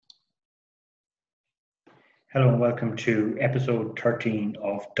Hello and welcome to episode 13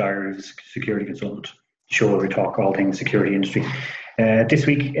 of Diary of a Security Consultant, show where we talk all things security industry. This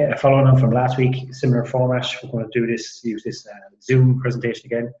week, following on from last week, similar format, we're going to use this Zoom presentation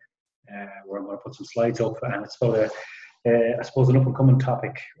again, where I'm going to put some slides up, and it's about I suppose an up and coming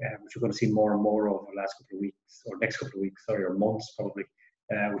topic, which we're going to see more and more over the last couple of weeks, or next couple of weeks, or months probably,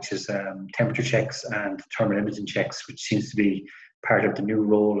 which is temperature checks and thermal imaging checks, which seems to be part of the new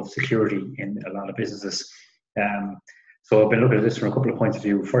role of security in a lot of businesses. So I've been looking at this from a couple of points of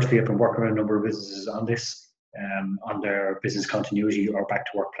view. Firstly, I've been working with a number of businesses on this, on their business continuity or back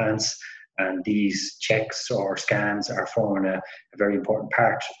to work plans, and these checks or scans are forming a very important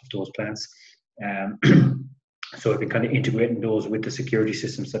part of those plans. So I've been kind of integrating those with the security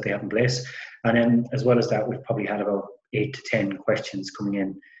systems that they have in place, and then as well as that, we've probably had about 8 to 10 questions coming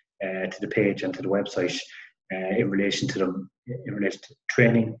in to the page and to the website in relation to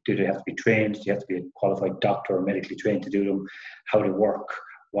training. Do they have to be trained? Do you have to be a qualified doctor or medically trained to do them? How they work?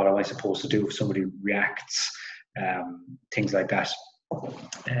 What am I supposed to do if somebody reacts? Things like that.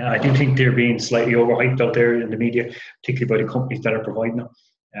 I do think they're being slightly overhyped out there in the media, particularly by the companies that are providing them.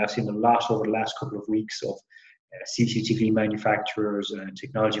 I've seen a lot over the last couple of weeks of CCTV manufacturers and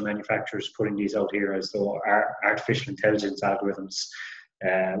technology manufacturers putting these out here as though artificial intelligence algorithms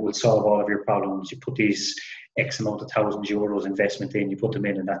will solve all of your problems. You put these X amount of thousands euros investment in, you put them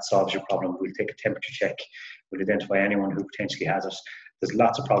in, and that solves your problem. We'll take a temperature check, we'll identify anyone who potentially has it. There's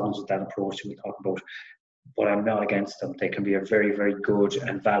lots of problems with that approach that we'll talk about, but I'm not against them. They can be a very, very good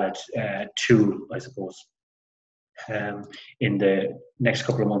and valid tool, I suppose, in the next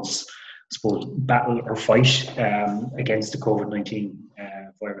couple of months, I suppose, battle or fight against the COVID-19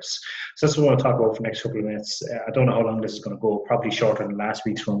 virus. So that's what I'll talk about for the next couple of minutes. I don't know how long this is going to go, probably shorter than last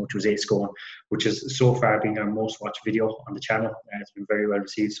week's one, which was Ace Going, which is so far being our most watched video on the channel. It's been very well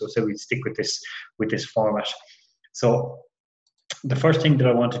received, so we'll stick with this format. So the first thing that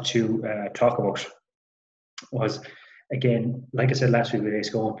I wanted to talk about was, again, like I said last week with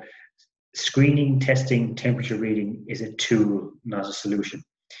Ace Going, screening, testing, temperature reading is a tool, not a solution.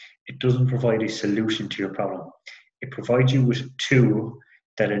 It doesn't provide a solution to your problem. It provides you with a tool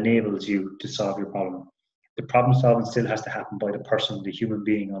that enables you to solve your problem. The problem solving still has to happen by the person, the human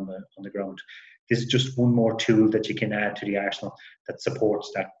being on the ground. This is just one more tool that you can add to the arsenal that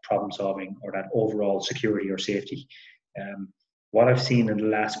supports that problem solving or that overall security or safety. What I've seen in the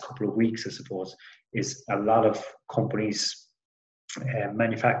last couple of weeks, I suppose, is a lot of companies,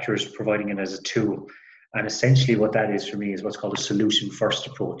 manufacturers providing it as a tool. And essentially what that is for me is what's called a solution first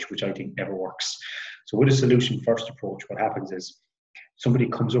approach, which I think never works. So with a solution first approach, what happens is somebody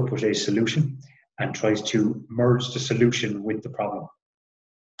comes up with a solution and tries to merge the solution with the problem.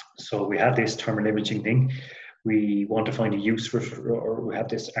 So we have this thermal imaging thing. We want to find a use for it, or we have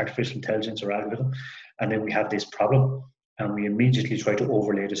this artificial intelligence or algorithm, and then we have this problem, and we immediately try to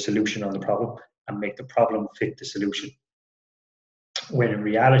overlay the solution on the problem and make the problem fit the solution. When in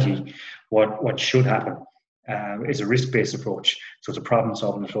reality, what should happen is a risk-based approach. So it's a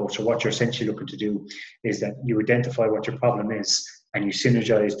problem-solving approach. So what you're essentially looking to do is that you identify what your problem is and you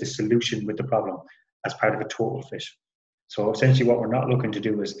synergize the solution with the problem as part of a total fit. So essentially what we're not looking to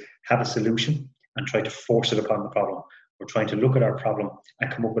do is have a solution and try to force it upon the problem. We're trying to look at our problem and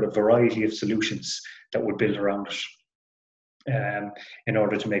come up with a variety of solutions that would build around it in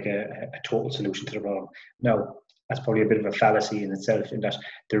order to make a total solution to the problem. Now, that's probably a bit of a fallacy in itself, in that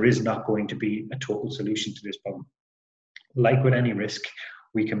there is not going to be a total solution to this problem. Like with any risk,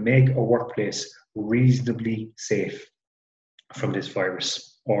 we can make a workplace reasonably safe from this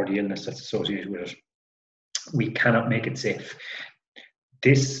virus or the illness that's associated with it. We cannot make it safe.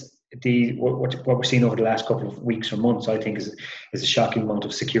 What we're seeing over the last couple of weeks or months, I think, is a shocking amount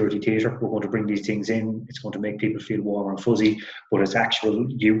of security theatre. We're going to bring these things in. It's going to make people feel warm and fuzzy, but its actual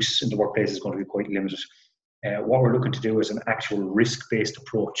use in the workplace is going to be quite limited. What we're looking to do is an actual risk-based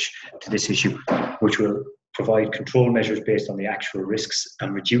approach to this issue, which will provide control measures based on the actual risks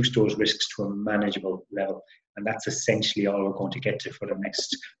and reduce those risks to a manageable level. And that's essentially all we're going to get to for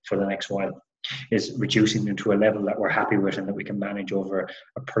the next while, is reducing them to a level that we're happy with and that we can manage over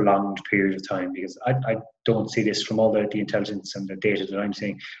a prolonged period of time. Because I don't see this, from all the intelligence and the data that I'm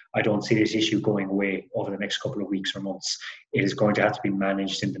seeing, I don't see this issue going away over the next couple of weeks or months. It is going to have to be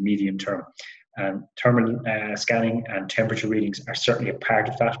managed in the medium term. And thermal scanning and temperature readings are certainly a part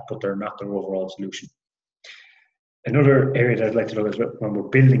of that, but they're not their overall solution. Another area that I'd like to look at when we're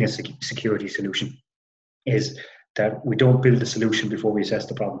building a security solution is that we don't build a solution before we assess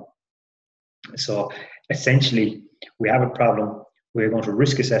the problem. So essentially, we have a problem, we're going to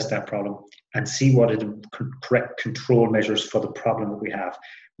risk assess that problem and see what are the correct control measures for the problem that we have.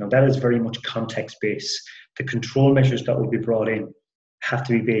 Now, that is very much context-based. The control measures that will be brought in have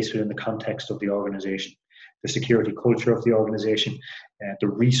to be based within the context of the organisation, the security culture of the organisation, the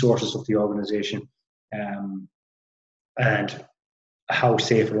resources of the organisation, and how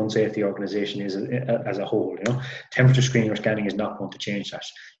safe or unsafe the organisation is as a whole. Temperature screening or scanning is not going to change that.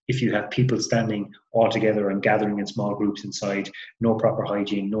 If you have people standing all together and gathering in small groups inside, no proper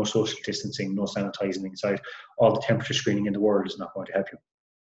hygiene, no social distancing, no sanitising inside, all the temperature screening in the world is not going to help you.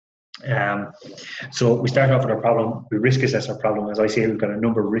 So we start off with our problem, we risk assess our problem. As I say, we've got a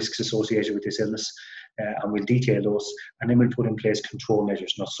number of risks associated with this illness, and we'll detail those, and then we'll put in place control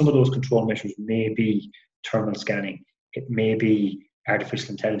measures. Now, some of those control measures may be thermal scanning, it may be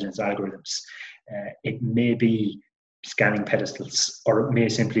artificial intelligence algorithms, it may be scanning pedestals, or it may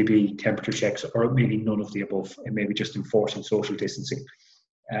simply be temperature checks, or it may be none of the above. It may be just enforcing social distancing.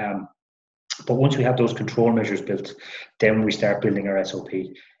 But once we have those control measures built, then we start building our SOP.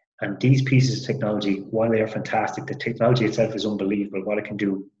 And these pieces of technology, while they are fantastic, the technology itself is unbelievable. What it can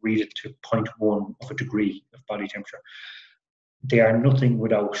do, read it to 0.1 of a degree of body temperature. They are nothing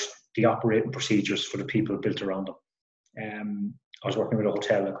without the operating procedures for the people built around them. I was working with a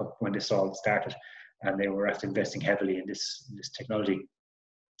hotel when this all started, and they were after investing heavily in this technology.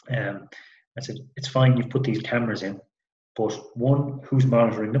 I said, it's fine, you've put these cameras in, but one, who's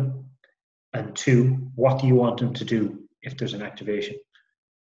monitoring them? And two, what do you want them to do if there's an activation?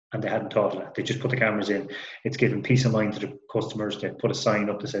 And they hadn't thought of that. They just put the cameras in. It's giving peace of mind to the customers. They put a sign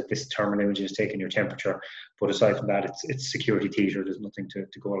up that said this thermal image is taking your temperature. But aside from that, it's security theatre. There's nothing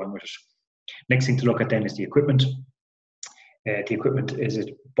to go along with it. Next thing to look at then is the equipment. The equipment, is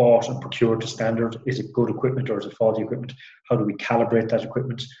it bought and procured to standard? Is it good equipment or is it faulty equipment? How do we calibrate that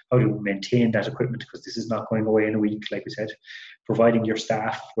equipment? How do we maintain that equipment? Because this is not going away in a week, like we said. Providing your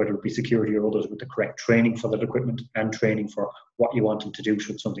staff, whether it be security or others, with the correct training for that equipment and training for what you want them to do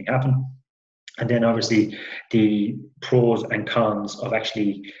should something happen. And then obviously the pros and cons of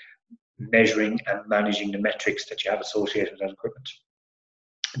actually measuring and managing the metrics that you have associated with that equipment.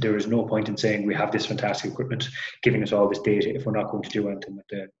 There is no point in saying we have this fantastic equipment, giving us all this data if we're not going to do anything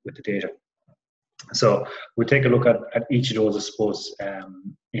with the data. So we'll take a look at each of those, I suppose,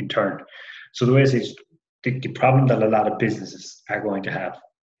 in turn. So the way is the problem that a lot of businesses are going to have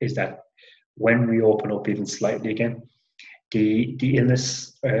is that when we open up even slightly again, the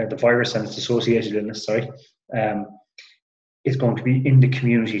illness, the virus and its associated illness, is going to be in the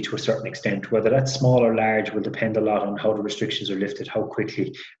community to a certain extent. Whether that's small or large will depend a lot on how the restrictions are lifted, how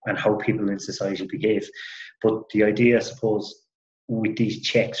quickly, and how people in society behave. But the idea, I suppose, with these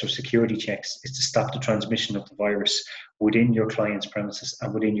checks or security checks is to stop the transmission of the virus within your client's premises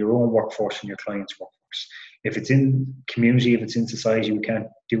and within your own workforce and your client's workforce. If it's in community, if it's in society, we can't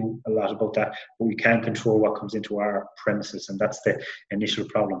do a lot about that, but we can control what comes into our premises, and that's the initial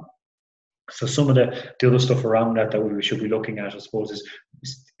problem. So some of the other stuff around that we should be looking at, I suppose,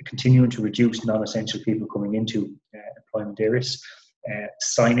 is continuing to reduce non-essential people coming into employment areas,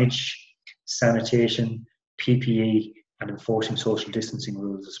 signage, sanitation, PPE, and enforcing social distancing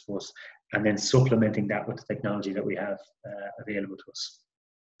rules, I suppose, and then supplementing that with the technology that we have available to us.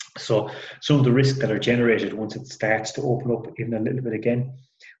 So some of the risks that are generated once it starts to open up even a little bit again,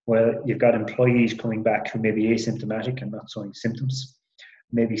 well, you've got employees coming back who may be asymptomatic and not showing symptoms,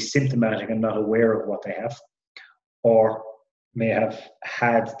 maybe symptomatic and not aware of what they have, or may have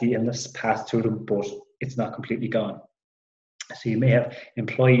had the illness pass through them, but it's not completely gone. So you may have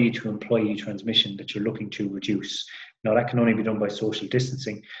employee to employee transmission that you're looking to reduce. Now that can only be done by social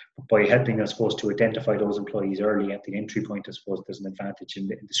distancing, but by helping, I suppose, to identify those employees early at the entry point, I suppose there's an advantage in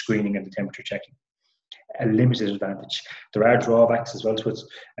the screening and the temperature checking. A limited advantage. There are drawbacks as well to it.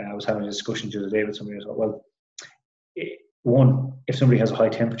 I was having a discussion the other day with somebody who thought, well, one, if somebody has a high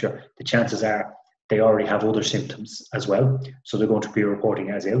temperature, the chances are they already have other symptoms as well, so they're going to be reporting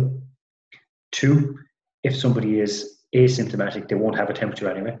as ill. Two, if somebody is asymptomatic, they won't have a temperature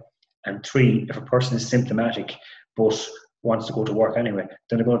anyway. And three, if a person is symptomatic but wants to go to work anyway,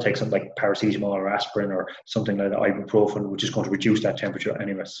 then they're going to take something like paracetamol or aspirin or something like ibuprofen, which is going to reduce that temperature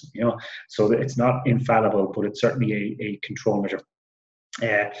anyways. So it's not infallible, but it's certainly a control measure.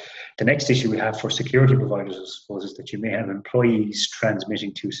 The next issue we have for security providers, I suppose, is that you may have employees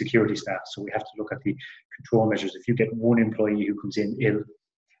transmitting to security staff. So we have to look at the control measures. If you get one employee who comes in ill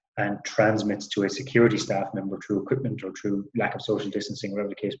and transmits to a security staff member through equipment or through lack of social distancing, whatever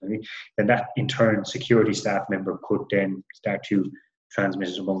the case may be, then that in turn security staff member could then start to transmit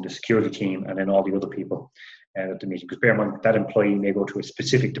it among the security team and then all the other people at the meeting. Because bear in mind, that employee may go to a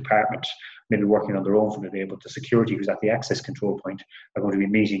specific department, maybe working on their own for the day, but the security who's at the access control point are going to be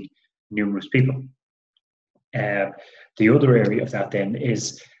meeting numerous people. The other area of that then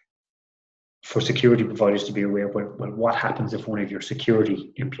is for security providers to be aware, well, what happens if one of your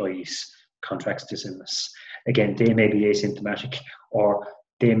security employees contracts this illness? Again, they may be asymptomatic, or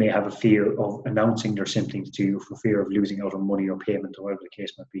they may have a fear of announcing their symptoms to you for fear of losing out on money or payment, or whatever the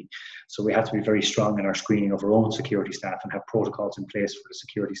case might be. So we have to be very strong in our screening of our own security staff and have protocols in place for the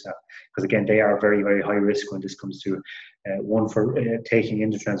security staff, because again, they are very, very high risk when this comes to one, for taking in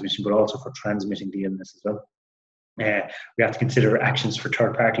the transmission, but also for transmitting the illness as well. We have to consider actions for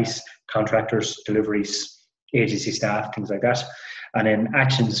third parties, contractors, deliveries, agency staff, things like that. And then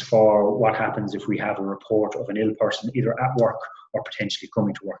actions for what happens if we have a report of an ill person either at work or potentially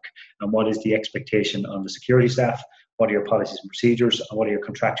coming to work. And what is the expectation on the security staff? What are your policies and procedures? And what are your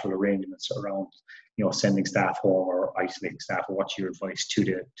contractual arrangements around, sending staff home or isolating staff, or what's your advice to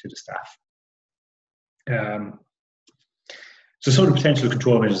the staff? So some of the potential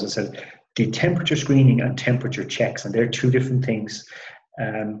control measures, as I said, the temperature screening and temperature checks, and they're two different things,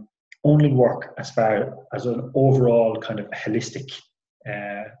 only work as far as an overall kind of holistic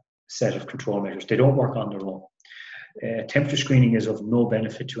set of control measures. They don't work on their own. Temperature screening is of no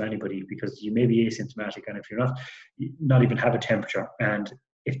benefit to anybody, because you may be asymptomatic, and if you're not even have a temperature, and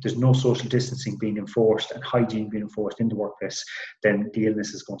if there's no social distancing being enforced and hygiene being enforced in the workplace, then the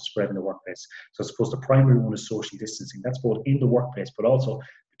illness is going to spread in the workplace. So I suppose the primary one is social distancing. That's both in the workplace, but also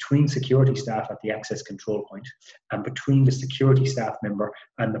between security staff at the access control point, and between the security staff member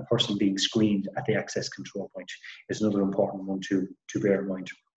and the person being screened at the access control point is another important one to bear in mind.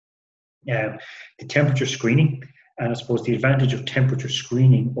 The temperature screening, and I suppose the advantage of temperature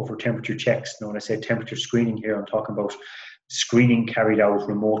screening over temperature checks. Now, when I say temperature screening here, I'm talking about screening carried out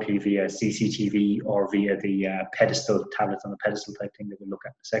remotely via CCTV or via the pedestal, tablets on the pedestal type thing that we'll look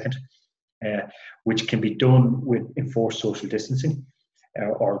at in a second, which can be done with enforced social distancing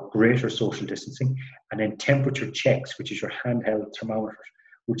or greater social distancing. And then temperature checks, which is your handheld thermometer,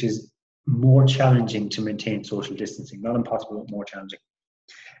 which is more challenging to maintain social distancing. Not impossible, but more challenging.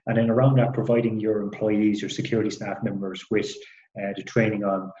 And then around that, providing your employees, your security staff members with the training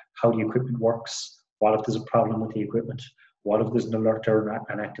on how the equipment works, what if there's a problem with the equipment, what if there's an alert or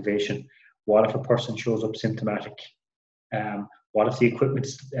an activation, what if a person shows up symptomatic, what if the equipment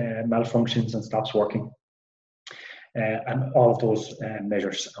malfunctions and stops working, and all of those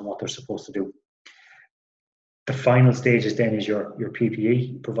measures and what they're supposed to do. The final stages then is your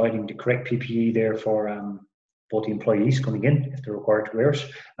PPE, providing the correct PPE there for both the employees coming in, if they're required to wear it,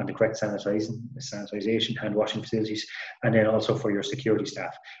 and the correct sanitization, hand washing facilities, and then also for your security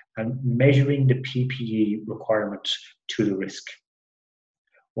staff, and measuring the PPE requirement to the risk.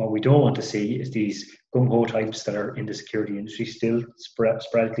 What we don't want to see is these gung-ho types that are in the security industry still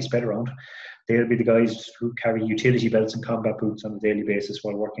sporadically spread around. They'll be the guys who carry utility belts and combat boots on a daily basis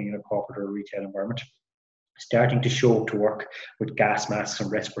while working in a corporate or retail environment, starting to show up to work with gas masks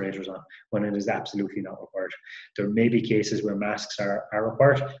and respirators on when it is absolutely not required. There may be cases where masks are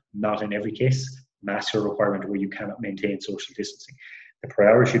required, not in every case. Masks are a requirement where you cannot maintain social distancing. The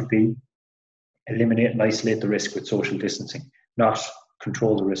priority should be eliminate and isolate the risk with social distancing, not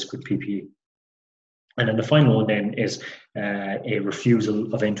control the risk with PPE. And then the final one then is a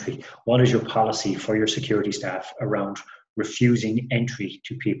refusal of entry. What is your policy for your security staff around refusing entry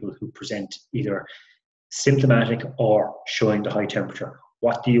to people who present either symptomatic or showing the high temperature?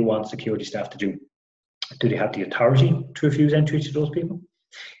 What do you want security staff to do? Do they have the authority to refuse entry to those people?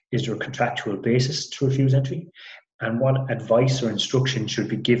 Is there a contractual basis to refuse entry? And what advice or instruction should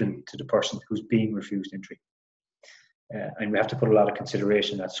be given to the person who's being refused entry? And we have to put a lot of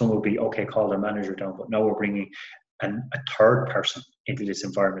consideration that some will be, okay, call their manager down, but now we're bringing a third person into this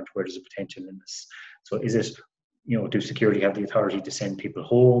environment where there's a potential illness. So is it, do security have the authority to send people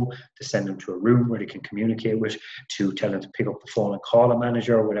home, to send them to a room where they can communicate with, to tell them to pick up the phone and call a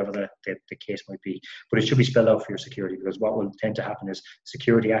manager, or whatever the case might be? But it should be spelled out for your security, because what will tend to happen is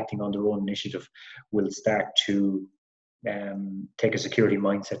security acting on their own initiative will start to take a security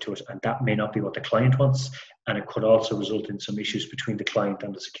mindset to it, and that may not be what the client wants, and it could also result in some issues between the client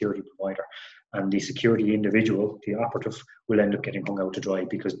and the security provider. And the security individual, the operative, will end up getting hung out to dry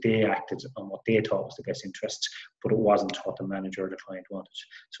because they acted on what they thought was the best interests, but it wasn't what the manager or the client wanted.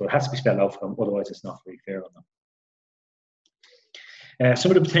 So it has to be spelled out for them, otherwise it's not very fair on them.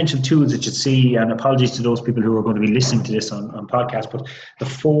 Some of the potential tools that you see, and apologies to those people who are going to be listening to this on podcast, but the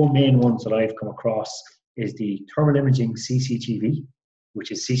four main ones that I've come across is the thermal imaging CCTV,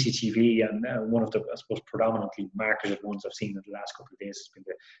 which is CCTV, and one of the, I suppose, predominantly marketed ones I've seen in the last couple of days has been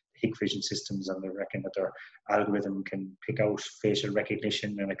the Hikvision systems, and they reckon that their algorithm can pick out facial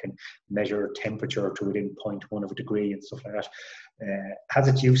recognition and it can measure temperature to within 0.1 of a degree and stuff like that. Has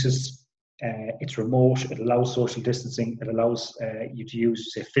its uses. It's remote, it allows social distancing, it allows you to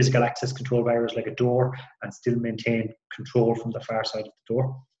use, say, physical access control barriers like a door and still maintain control from the far side of the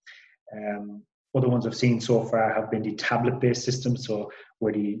door. Other ones I've seen so far have been the tablet-based systems, so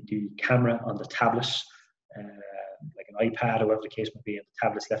where the camera on the tablet, like an iPad or whatever the case may be, and the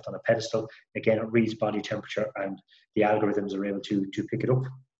tablet's left on a pedestal. Again, it reads body temperature and the algorithms are able to pick it up.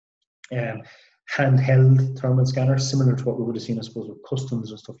 Handheld thermal scanners, similar to what we would have seen, I suppose, with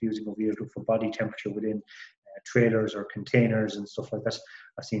customs and stuff using over here for body temperature within trailers or containers and stuff like that.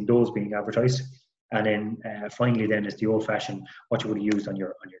 I've seen those being advertised. And then finally, then is the old-fashioned, what you would have used on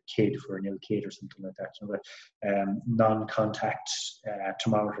your kid for an ill kid or something like that. So the non-contact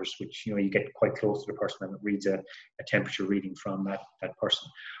thermometers, which you get quite close to the person and it reads a temperature reading from that person.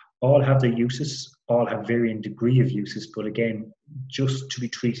 All have their uses, all have varying degree of uses, but again, just to be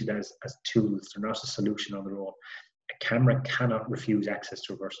treated as tools, they're not a solution on their own. A camera cannot refuse access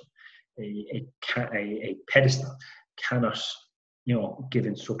to a person. A pedestal cannot, give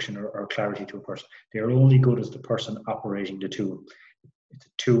instruction or clarity to a person. They are only good as the person operating the tool. It's a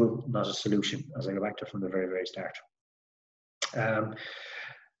tool, not a solution, as I go back to from the very, very start.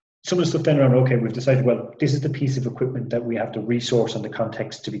 Some of the stuff then around, okay, we've decided, well, this is the piece of equipment that we have the resource and the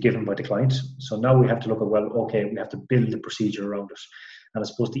context to be given by the client. So now we have to look at, well, okay, we have to build a procedure around it. And I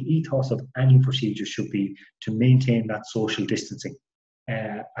suppose the ethos of any procedure should be to maintain that social distancing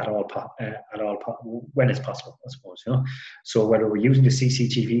when it's possible, I suppose. So whether we're using the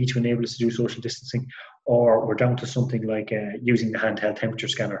CCTV to enable us to do social distancing, or we're down to something like using the handheld temperature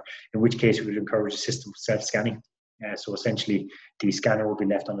scanner, in which case we would encourage a system of self-scanning. So essentially, the scanner will be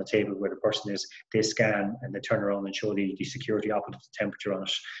left on the table where the person is. They scan and they turn around and show the security operative the temperature on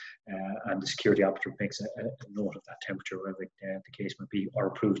it, and the security operative makes a note of that temperature, whatever the case might be, or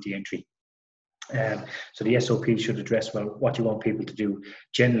approves the entry. So the SOP should address, well, what you want people to do.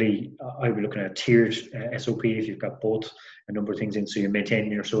 Generally, I'll be looking at a tiered SOP if you've got both a number of things in. So you're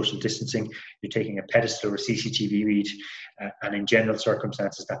maintaining your social distancing, you're taking a pedestal or a CCTV read, and in general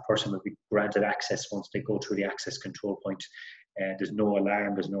circumstances, that person will be granted access once they go through the access control point. There's no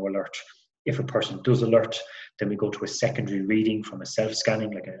alarm, there's no alert. If a person does alert, then we go to a secondary reading from a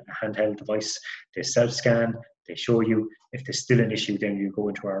self-scanning, like a handheld device. They self-scan, they show you. If there's still an issue, then you go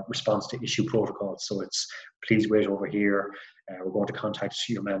into our response to issue protocol. So it's, please wait over here. We're going to contact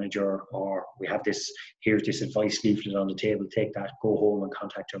your manager, or we have this, here's this advice leaflet on the table. Take that, go home and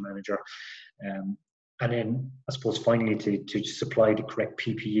contact your manager. And then I suppose finally to supply the correct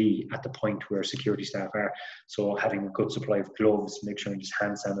PPE at the point where security staff are. So having a good supply of gloves, make sure you use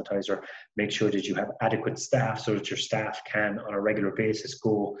hand sanitizer, make sure that you have adequate staff so that your staff can on a regular basis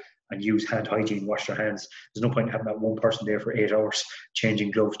go and use hand hygiene, wash their hands. There's no point in having that one person there for 8 hours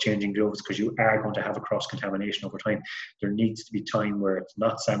changing gloves, because you are going to have a cross-contamination over time. There needs to be time where it's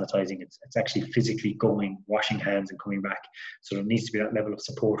not sanitizing, it's actually physically going, washing hands and coming back. So there needs to be that level of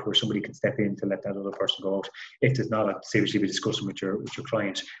support where somebody can step in to let that other person go out. If there's not, I'd seriously be discussing with your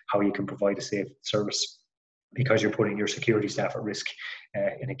client how you can provide a safe service, because you're putting your security staff at risk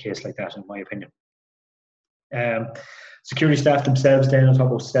in a case like that, in my opinion. Security staff themselves, then, on top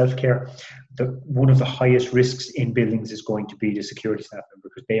about self-care, one of the highest risks in buildings is going to be the security staff member,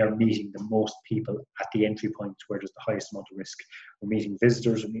 because they are meeting the most people at the entry point where there's the highest amount of risk. We're meeting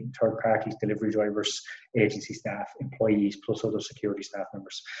visitors, we're meeting third parties, delivery drivers, agency staff, employees, plus other security staff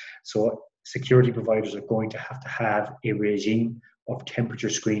members. So security providers are going to have a regime of temperature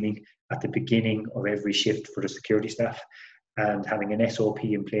screening at the beginning of every shift for the security staff, and having an SOP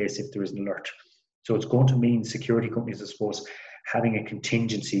in place if there is an alert. So it's going to mean security companies, I suppose, having a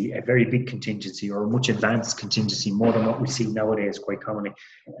contingency, a very big contingency, or a much advanced contingency, more than what we see nowadays quite commonly,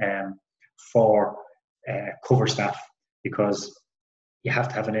 for cover staff, because you have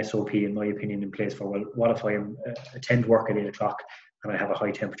to have an SOP, in my opinion, in place for, well, what if I attend work at 8 o'clock and I have a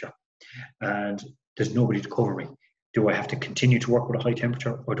high temperature and there's nobody to cover me? Do I have to continue to work with a high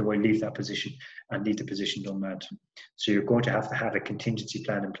temperature, or do I leave that position and leave the position unmanned? So you're going to have a contingency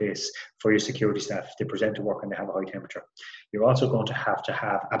plan in place for your security staff if they present to work and they have a high temperature. You're also going to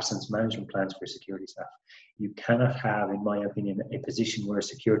have absence management plans for your security staff. You cannot have, in my opinion, a position where a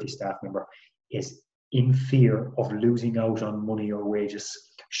security staff member is in fear of losing out on money or wages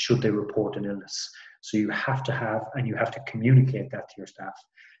should they report an illness. So you have to have, and you have to communicate that to your staff,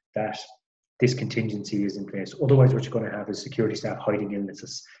 that this contingency is in place. Otherwise, what you're going to have is security staff hiding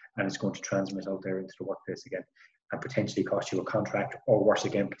illnesses, and it's going to transmit out there into the workplace again and potentially cost you a contract, or worse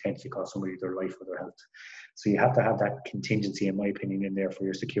again, potentially cost somebody their life or their health. So you have to have that contingency, in my opinion, in there for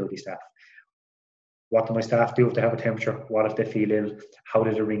your security staff. What do my staff do if they have a temperature? What if they feel ill? How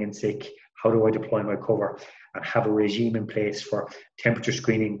do they ring in sick? how do I deploy my cover, and have a regime in place for temperature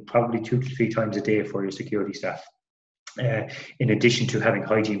screening probably 2 to 3 times a day for your security staff. In addition to having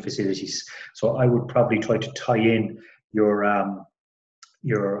hygiene facilities. So I would probably try to tie in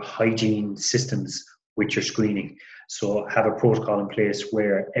your hygiene systems with your screening. So have a protocol in place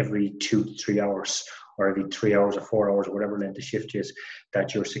where every 2 to 3 hours, or every 3 hours or 4 hours, or whatever length the shift is,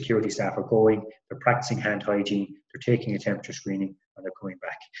 that your security staff are going, they're practicing hand hygiene, they're taking a temperature screening, and they're coming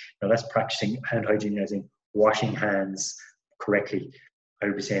back. Now that's practicing hand hygiene as in washing hands correctly. I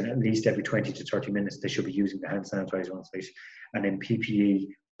would be saying at least every 20 to 30 minutes they should be using the hand sanitizer on site. And then PPE,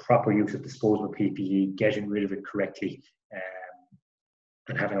 proper use of disposable PPE, getting rid of it correctly,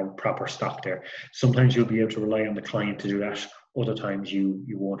 and having a proper stock there. Sometimes you'll be able to rely on the client to do that. Other times you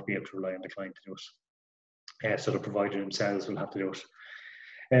won't be able to rely on the client to do it. So the provider themselves will have to do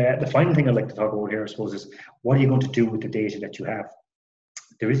it. The final thing I'd like to talk about here, I suppose, is what are you going to do with the data that you have?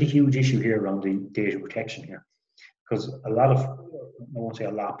 There is a huge issue here around the data protection here. Because a lot of, I won't say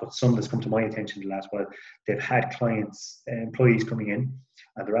a lot, but some that's come to my attention the last while, they've had clients, employees coming in,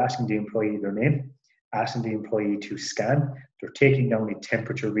 and they're asking the employee their name, asking the employee to scan. They're taking down a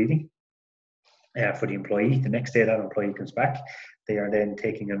temperature reading for the employee. The next day that employee comes back, they are then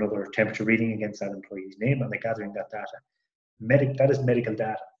taking another temperature reading against that employee's name, and they're gathering that data. That is medical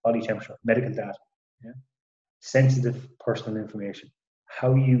data, body temperature, medical data. Yeah? Sensitive personal information.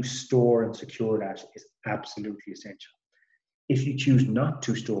 How you store and secure that is absolutely essential. If you choose not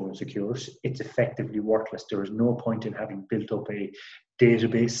to store and secure it, it's effectively worthless. There is no point in having built up a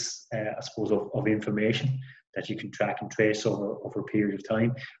database, I suppose, of information that you can track and trace over a period of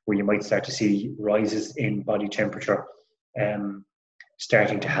time, where you might start to see rises in body temperature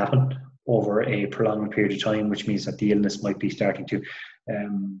starting to happen over a prolonged period of time, which means that the illness might be starting to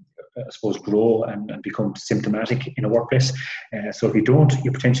I suppose, grow and become symptomatic in a workplace. So if you don't,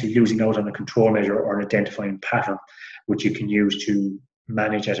 you're potentially losing out on a control measure or an identifying pattern, which you can use to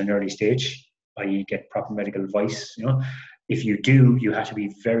manage at an early stage, i.e. get proper medical advice. If you do, you have to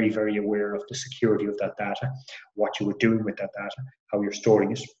be very, very aware of the security of that data, what you were doing with that data, how you're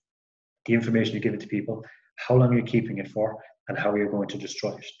storing it, the information you give it to people, how long you're keeping it for, and how you're going to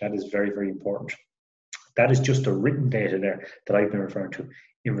destroy it. That is very, very important. That is just the written data there that I've been referring to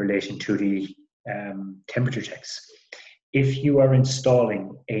in relation to the temperature checks. If you are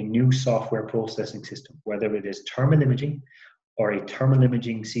installing a new software processing system, whether it is thermal imaging or a thermal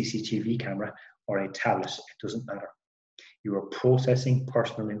imaging CCTV camera or a tablet, it doesn't matter. You are processing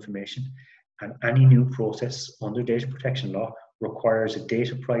personal information, and any new process under data protection law requires a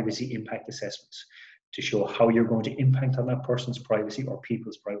data privacy impact assessment to show how you're going to impact on that person's privacy or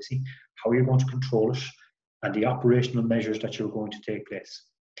people's privacy, how you're going to control it, and the operational measures that you're going to take place.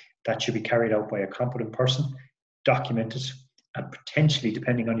 That should be carried out by a competent person, documented, and potentially,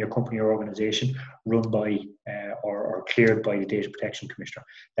 depending on your company or organization, run by or cleared by the Data Protection Commissioner.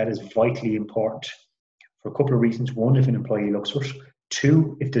 That is vitally important for a couple of reasons. One, if an employee looks for it.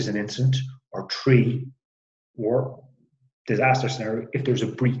 Two, if there's an incident. Or three, or disaster scenario, if there's a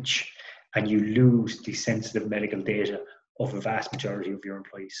breach and you lose the sensitive medical data of a vast majority of your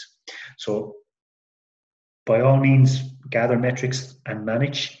employees. So by all means, gather metrics and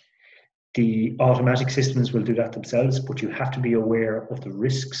manage. The automatic systems will do that themselves, but you have to be aware of the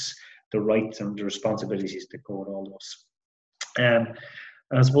risks, the rights, and the responsibilities that go with all those. And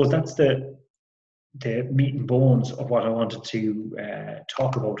I suppose that's the meat and bones of what I wanted to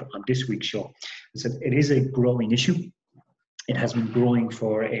talk about on this week's show. Is that it is a growing issue. It has been growing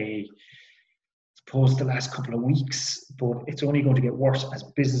for the last couple of weeks, but it's only going to get worse as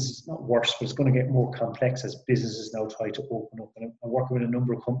businesses, not worse, but it's going to get more complex as businesses now try to open up. And I'm working with a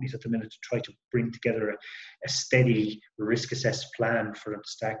number of companies at the minute to try to bring together a steady risk assessed plan for them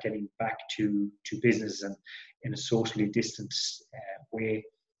to start getting back to business and in a socially distanced way.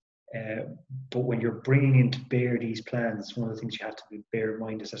 But when you're bringing into bear these plans, one of the things you have to bear in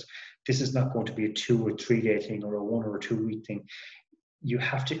mind is that this is not going to be a 2 or 3 day thing or a 1 or 2 week thing. You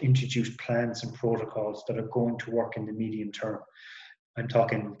have to introduce plans and protocols that are going to work in the medium term. I'm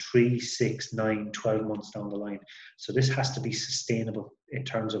talking 3, 6, 9, 12 months down the line. So this has to be sustainable in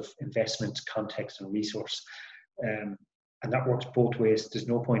terms of investment, context, and resource. And that works both ways. There's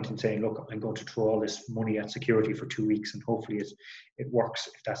no point in saying, look, I'm going to throw all this money at security for 2 weeks and hopefully it works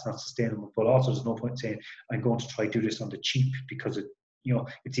if that's not sustainable. But also there's no point in saying, I'm going to try to do this on the cheap because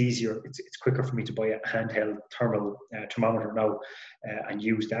it's easier, it's quicker for me to buy a handheld thermometer now and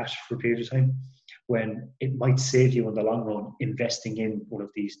use that for a period of time, when it might save you in the long run investing in one of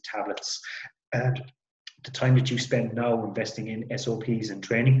these tablets. And the time that you spend now investing in SOPs and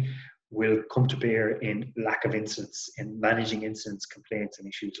training will come to bear in lack of incidents, in managing incidents, complaints, and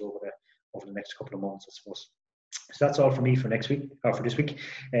issues over over the next couple of months, I suppose. So that's all for me for next week, or for this week.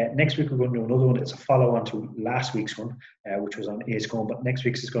 Next week we're going to do another one. It's a follow-on to last week's one, which was on ACE-COME, but next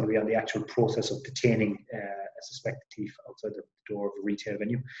week's is going to be on the actual process of detaining a suspected thief outside the door of a retail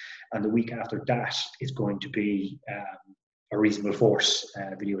venue. And the week after that is going to be a reasonable force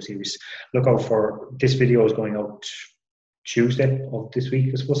video series. Look out for this video. Is going out Tuesday of this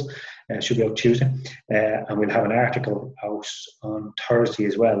week, I suppose. Should be out Tuesday. And we'll have an article out on Thursday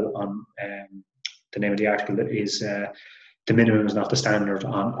as well on the name of the article is the minimum is not the standard,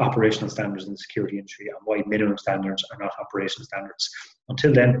 on operational standards in the security industry and why minimum standards are not operational standards.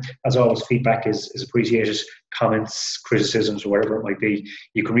 Until then, as always, feedback is appreciated. Comments, criticisms, or whatever it might be,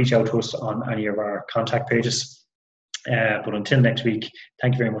 you can reach out to us on any of our contact pages. But until next week,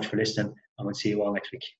 thank you very much for listening, and we'll see you all next week.